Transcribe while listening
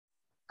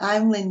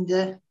I'm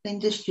Linda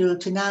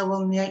Stewart, and I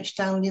won the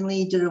Outstanding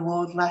Leader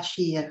Award last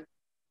year.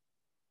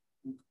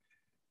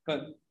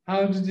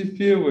 How did you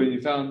feel when you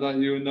found that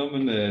you were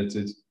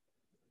nominated?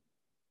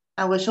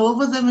 I was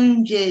over the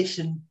moon,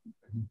 Jason.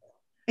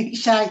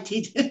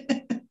 Excited.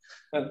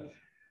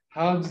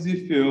 How did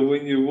you feel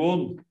when you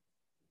won?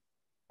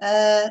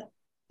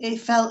 It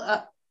felt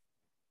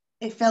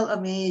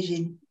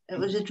amazing. It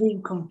was a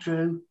dream come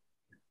true.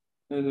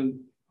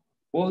 And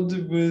what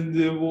did winning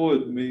the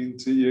award mean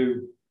to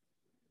you?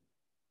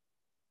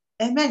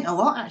 It meant a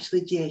lot,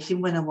 actually,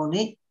 Jason, when I won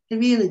it. It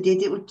really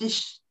did.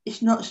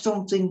 It's not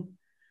something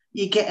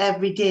you get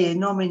every day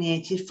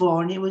nominated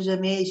for, and it was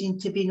amazing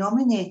to be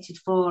nominated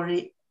for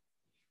it.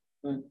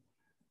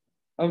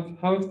 How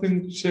have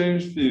things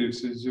changed for you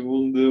since you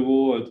won the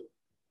award?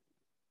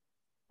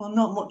 Well,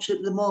 not much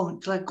at the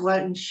moment till I go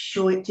out and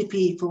show it to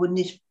people when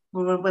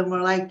we're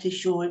allowed to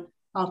show it.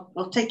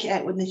 I'll take it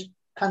out when this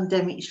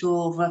pandemic's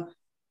over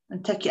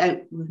and take it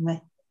out with me.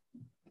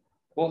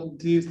 What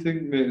do you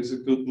think makes a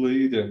good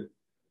leader?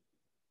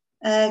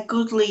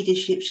 Good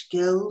leadership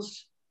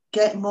skills,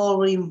 get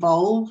more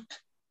involved,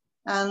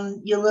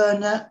 and you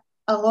learn a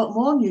lot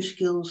more new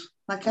skills,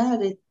 like I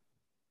did.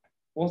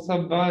 What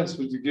advice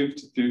would you give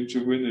to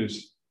future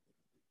winners?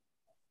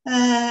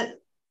 My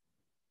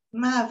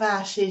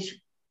advice is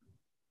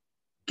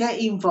get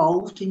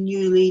involved in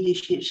new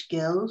leadership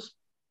skills.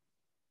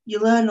 You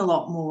learn a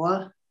lot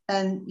more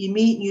and you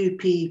meet new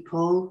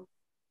people,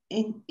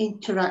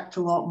 interact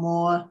a lot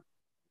more,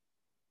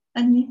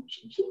 and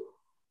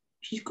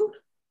she's good.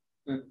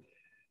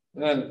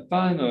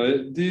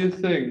 Finally, do you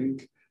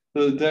think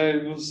that the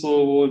David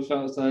Russell Award for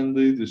Outstanding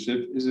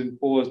Leadership is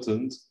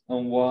important,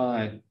 and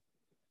why?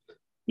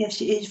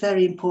 Yes, it is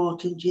very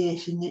important,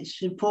 Jason.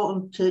 It's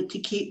important to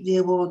keep the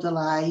award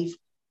alive,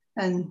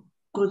 and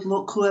good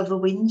luck whoever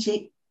wins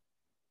it.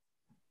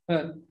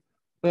 Well,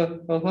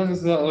 thanks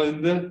for that,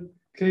 Linda.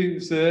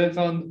 Keep safe,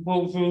 and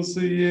hopefully we'll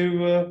see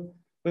you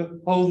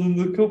holding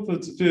the cup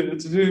at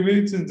a few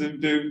meetings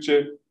in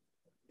future.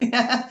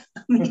 Yeah,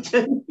 me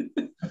too.